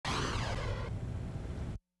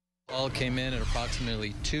All came in at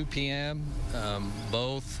approximately 2 p.m.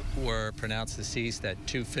 Both were pronounced deceased at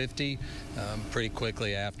 2:50, pretty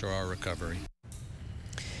quickly after our recovery.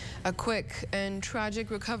 A quick and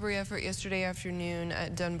tragic recovery effort yesterday afternoon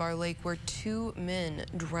at Dunbar Lake where 2 men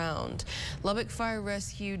drowned. Lubbock Fire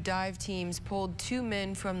Rescue dive teams pulled 2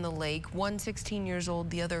 men from the lake, one 16 years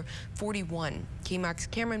old, the other 41. KAMC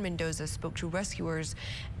Kamryn Mendoza spoke to rescuers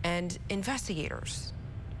and investigators.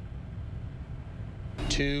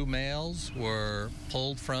 2 males were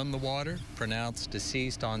pulled from the water, pronounced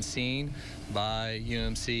deceased on scene by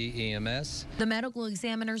UMC EMS. The medical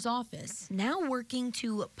examiner's office now working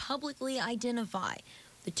to publicly identify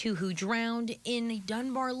the 2 who drowned in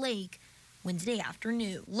Dunbar Lake Wednesday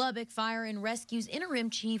afternoon. Lubbock Fire and Rescue's interim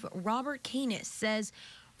chief Robert Canis says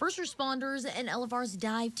first responders and LFR's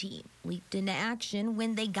dive team leaped into action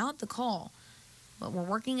when they got the call, but we're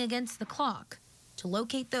working against the clock to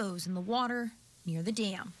locate those in the water near the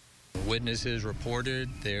dam. Witnesses reported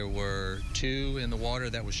there were 2 in the water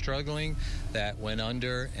that were struggling that went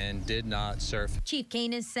under and did not surface. Chief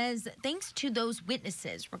Canis says thanks to those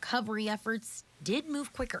witnesses, recovery efforts did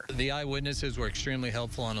move quicker. The eyewitnesses were extremely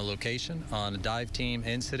helpful on a location, on a dive team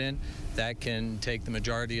incident. That can take the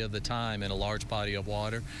majority of the time in a large body of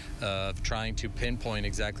water of trying to pinpoint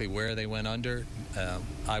exactly where they went under.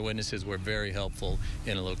 Eyewitnesses were very helpful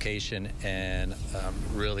in a location and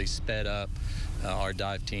really sped up our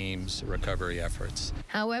dive team's recovery efforts.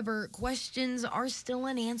 However, questions are still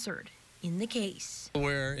unanswered in the case.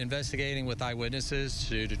 We're investigating with eyewitnesses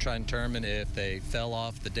to try and determine if they fell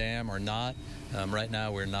off the dam or not. Right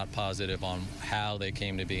now, we're not positive on how they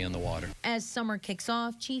came to be in the water. As summer kicks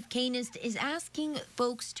off, Chief Canis is asking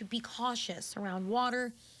folks to be cautious around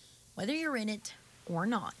water, whether you're in it or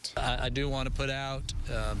not. I do want to put out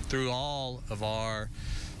through all of our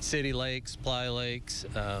city lakes, playa lakes,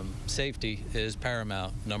 safety is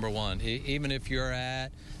paramount, number one. Even if you're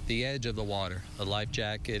at the edge of the water, a life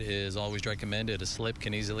jacket is always recommended. A slip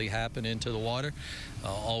can easily happen into the water.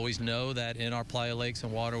 Always know that in our playa lakes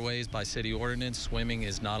and waterways by city ordinance, swimming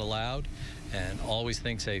is not allowed, and always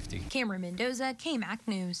think safety. Kamryn Mendoza, KAMC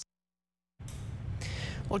News.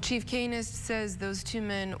 Well, Chief Canis says those 2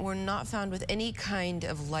 men were not found with any kind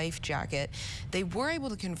of life jacket. They were able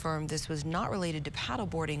to confirm this was not related to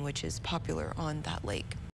paddleboarding, which is popular on that lake.